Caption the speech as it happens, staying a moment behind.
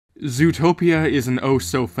Zootopia is an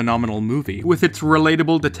oh-so-phenomenal movie. With its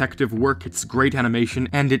relatable detective work, its great animation,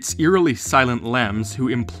 and its eerily silent lambs who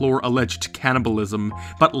implore alleged cannibalism,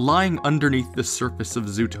 but lying underneath the surface of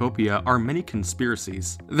Zootopia are many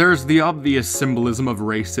conspiracies. There's the obvious symbolism of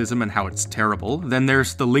racism and how it's terrible, then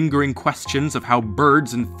there's the lingering questions of how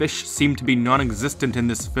birds and fish seem to be non-existent in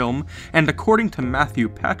this film, and according to Matthew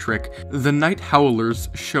Patrick, the night howlers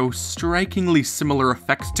show strikingly similar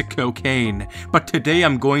effects to cocaine. But today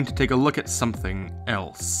I'm going to take a look at something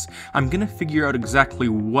else. I'm gonna figure out exactly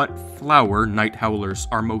what flower night howlers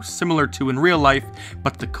are most similar to in real life,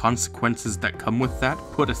 but the consequences that come with that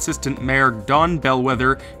put Assistant Mayor Dawn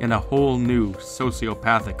Bellwether in a whole new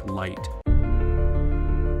sociopathic light.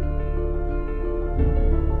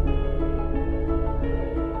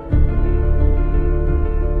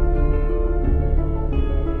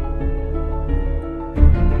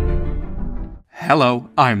 Hello,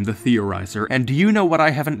 I'm the Theorizer, and do you know what I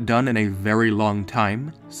haven't done in a very long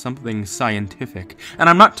time? Something scientific. And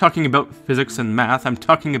I'm not talking about physics and math, I'm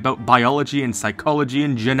talking about biology and psychology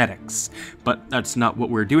and genetics. But that's not what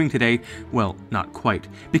we're doing today. Well, not quite.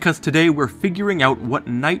 Because today we're figuring out what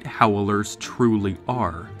night howlers truly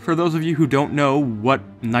are. For those of you who don't know what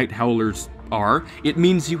night howlers are, it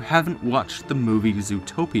means you haven't watched the movie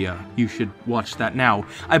Zootopia. You should watch that now.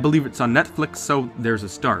 I believe it's on Netflix, so there's a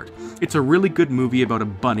start. It's a really good movie about a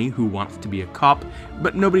bunny who wants to be a cop,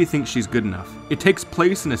 but nobody thinks she's good enough. It takes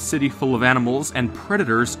place in a city full of animals, and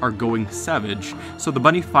predators are going savage, so the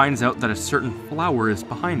bunny finds out that a certain flower is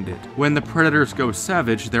behind it. When the predators go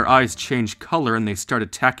savage, their eyes change color and they start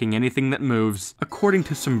attacking anything that moves. According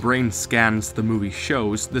to some brain scans the movie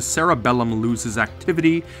shows, the cerebellum loses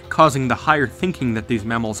activity, causing the higher thinking that these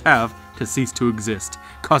mammals have to cease to exist,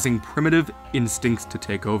 causing primitive instincts to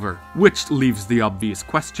take over. Which leaves the obvious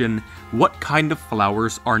question, what kind of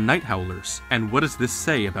flowers are night howlers? And what does this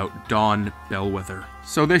say about Dawn Bellwether?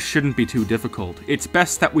 So this shouldn't be too difficult. It's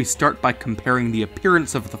best that we start by comparing the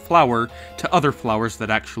appearance of the flower to other flowers that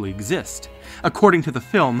actually exist. According to the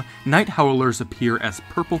film, night howlers appear as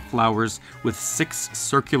purple flowers with 6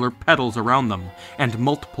 circular petals around them, and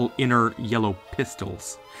multiple inner yellow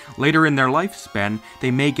pistils. Later in their lifespan, they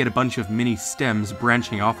may get a bunch of mini stems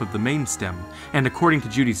branching off of the main stem, and according to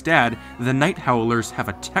Judy's dad, the night howlers have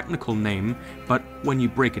a technical name, but when you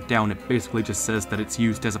break it down it basically just says that it's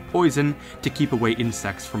used as a poison to keep away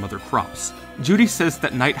insects from other crops. Judy says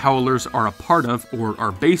that night howlers are a part of, or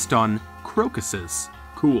are based on, crocuses.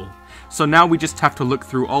 Cool. So now we just have to look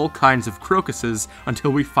through all kinds of crocuses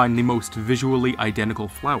until we find the most visually identical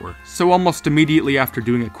flower. So almost immediately after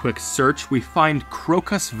doing a quick search, we find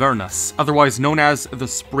Crocus vernus, otherwise known as the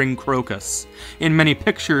spring crocus. In many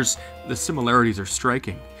pictures, the similarities are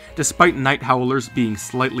striking. Despite night howlers being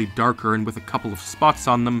slightly darker and with a couple of spots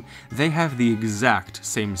on them, they have the exact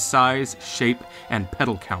same size, shape, and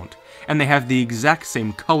petal count. And they have the exact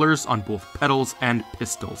same colors on both petals and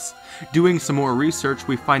pistils. Doing some more research,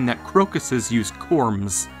 we find that crocuses use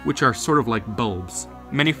corms, which are sort of like bulbs.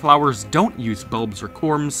 Many flowers don't use bulbs or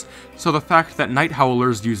corms, so the fact that night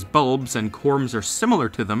howlers use bulbs and corms are similar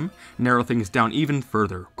to them narrow things down even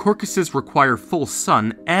further. Crocuses require full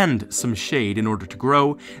sun and some shade in order to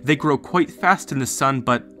grow. They grow quite fast in the sun,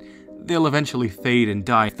 but they'll eventually fade and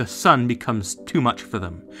die if the sun becomes too much for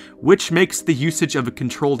them, which makes the usage of a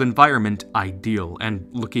controlled environment ideal. And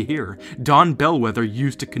looky here, Dawn Bellwether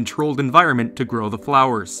used a controlled environment to grow the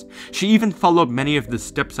flowers. She even followed many of the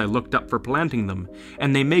steps I looked up for planting them,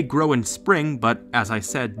 and they may grow in spring, but as I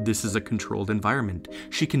said, this is a controlled environment.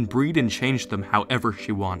 She can breed and change them however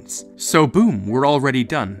she wants. So boom, we're already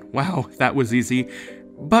done. Wow, that was easy.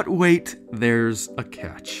 But wait, there's a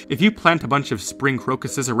catch. If you plant a bunch of spring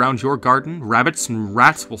crocuses around your garden, rabbits and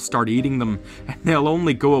rats will start eating them, and they'll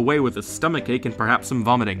only go away with a stomachache and perhaps some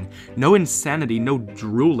vomiting. No insanity, no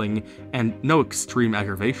drooling, and no extreme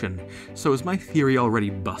aggravation. So is my theory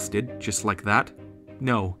already busted, just like that?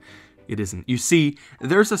 No. It isn't. You see,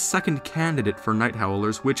 there's a second candidate for night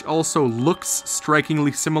howlers which also looks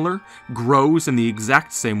strikingly similar, grows in the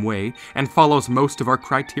exact same way, and follows most of our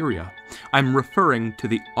criteria. I'm referring to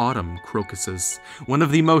the autumn crocuses, one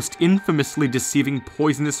of the most infamously deceiving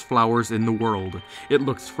poisonous flowers in the world. It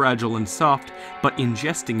looks fragile and soft, but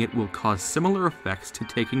ingesting it will cause similar effects to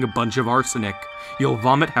taking a bunch of arsenic. You'll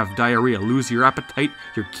vomit, have diarrhea, lose your appetite,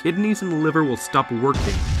 your kidneys and liver will stop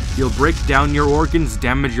working. You'll break down your organs,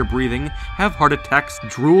 damage your breathing, have heart attacks,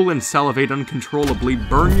 drool and salivate uncontrollably,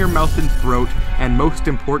 burn your mouth and throat, and most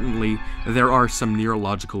importantly, there are some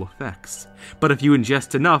neurological effects. But if you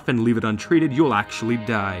ingest enough and leave it it untreated, you'll actually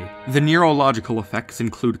die. The neurological effects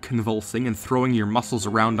include convulsing and throwing your muscles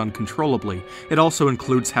around uncontrollably. It also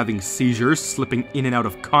includes having seizures, slipping in and out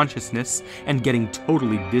of consciousness, and getting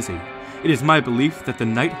totally dizzy. It is my belief that the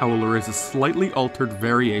night howler is a slightly altered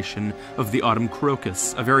variation of the autumn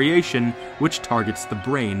crocus, a variation which targets the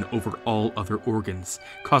brain over all other organs,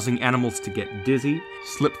 causing animals to get dizzy,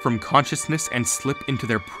 slip from consciousness, and slip into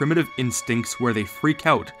their primitive instincts where they freak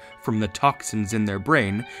out from the toxins in their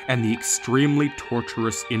brain and the extremely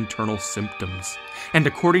torturous internal symptoms. And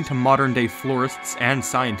according to modern-day florists and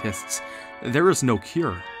scientists, there is no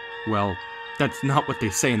cure. Well, that's not what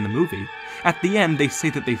they say in the movie. At the end, they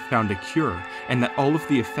say that they found a cure, and that all of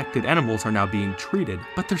the affected animals are now being treated.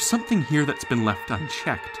 But there's something here that's been left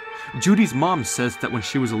unchecked. Judy's mom says that when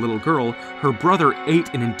she was a little girl, her brother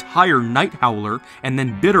ate an entire night howler and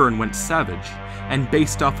then bit her and went savage. And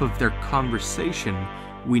based off of their conversation,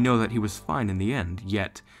 we know that he was fine in the end,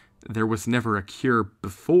 yet there was never a cure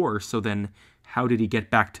before, so then how did he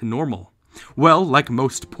get back to normal? Well, like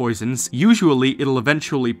most poisons, usually it'll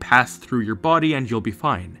eventually pass through your body and you'll be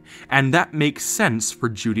fine. And that makes sense for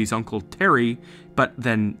Judy's Uncle Terry, but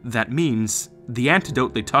then that means the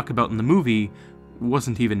antidote they talk about in the movie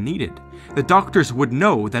wasn't even needed. The doctors would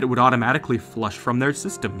know that it would automatically flush from their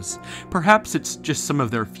systems. Perhaps it's just some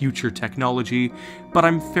of their future technology, but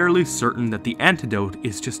I'm fairly certain that the antidote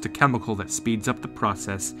is just a chemical that speeds up the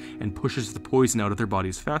process and pushes the poison out of their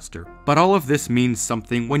bodies faster. But all of this means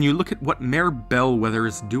something when you look at what Mayor Bellwether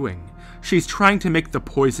is doing. She's trying to make the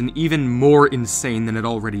poison even more insane than it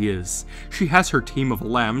already is. She has her team of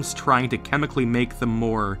lambs trying to chemically make them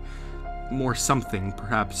more something,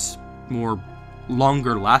 perhaps more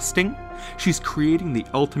longer lasting. She's creating the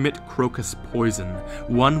ultimate crocus poison,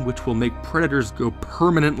 one which will make predators go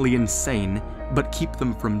permanently insane, but keep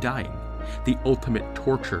them from dying. The ultimate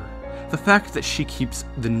torture. The fact that she keeps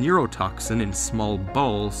the neurotoxin in small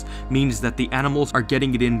balls means that the animals are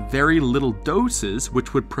getting it in very little doses,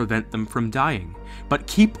 which would prevent them from dying, but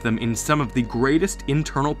keep them in some of the greatest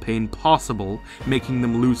internal pain possible, making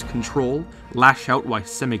them lose control, lash out while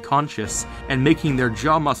semi-conscious, and making their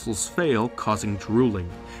jaw muscles fail, causing drooling.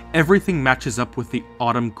 Everything matches up with the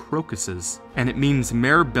autumn crocuses, and it means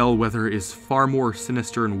Mayor Bellwether is far more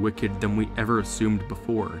sinister and wicked than we ever assumed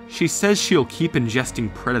before. She says she'll keep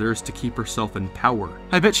ingesting predators to keep herself in power.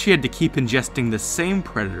 I bet she had to keep ingesting the same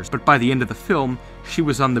predators, but by the end of the film, she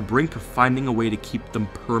was on the brink of finding a way to keep them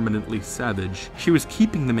permanently savage. She was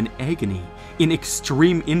keeping them in agony, in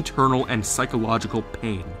extreme internal and psychological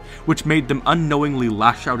pain, which made them unknowingly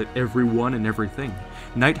lash out at everyone and everything.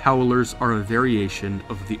 Night howlers are a variation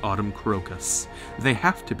of the autumn crocus. They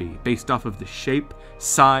have to be, based off of the shape,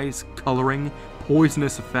 size, coloring,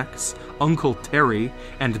 poisonous effects, Uncle Terry,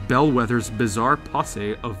 and Bellwether's bizarre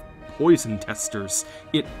posse of poison testers.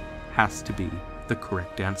 It has to be the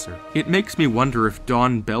correct answer. It makes me wonder if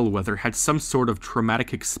Dawn Bellwether had some sort of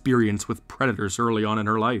traumatic experience with predators early on in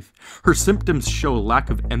her life. Her symptoms show a lack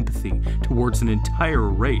of empathy towards an entire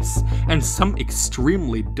race, and some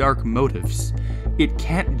extremely dark motives. It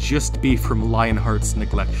can't just be from Lionheart's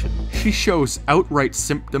neglection. She shows outright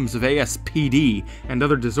symptoms of ASPD and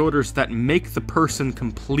other disorders that make the person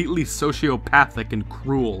completely sociopathic and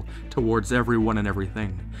cruel towards everyone and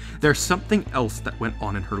everything. There's something else that went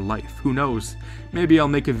on in her life, who knows? Maybe I'll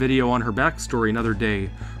make a video on her backstory another day.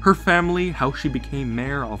 Her family, how she became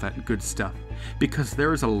mayor, all that good stuff. Because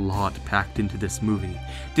there is a lot packed into this movie.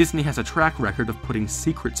 Disney has a track record of putting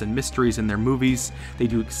secrets and mysteries in their movies. They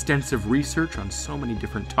do extensive research on so many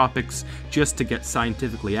different topics just to get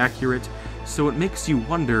scientifically accurate, so it makes you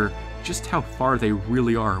wonder just how far they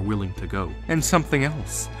really are willing to go. And something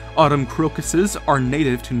else. Autumn crocuses are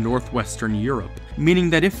native to northwestern Europe, meaning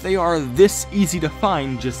that if they are this easy to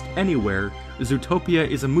find just anywhere, Zootopia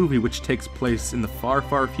is a movie which takes place in the far,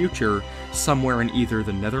 far future, somewhere in either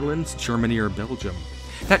the Netherlands, Germany, or Belgium.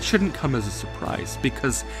 That shouldn't come as a surprise,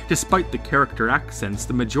 because despite the character accents,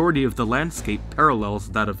 the majority of the landscape parallels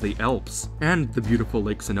that of the Alps, and the beautiful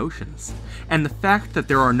lakes and oceans. And the fact that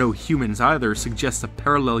there are no humans either suggests a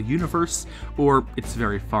parallel universe, or it's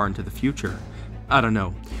very far into the future. I don't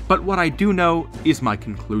know. But what I do know is my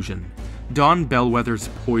conclusion. Dawn Bellwether's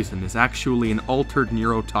poison is actually an altered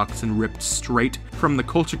neurotoxin ripped straight from the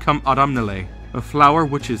Colchicum autumnale, a flower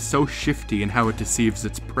which is so shifty in how it deceives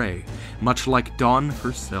its prey, much like Dawn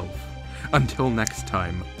herself. Until next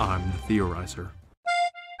time, I'm the Theorizer.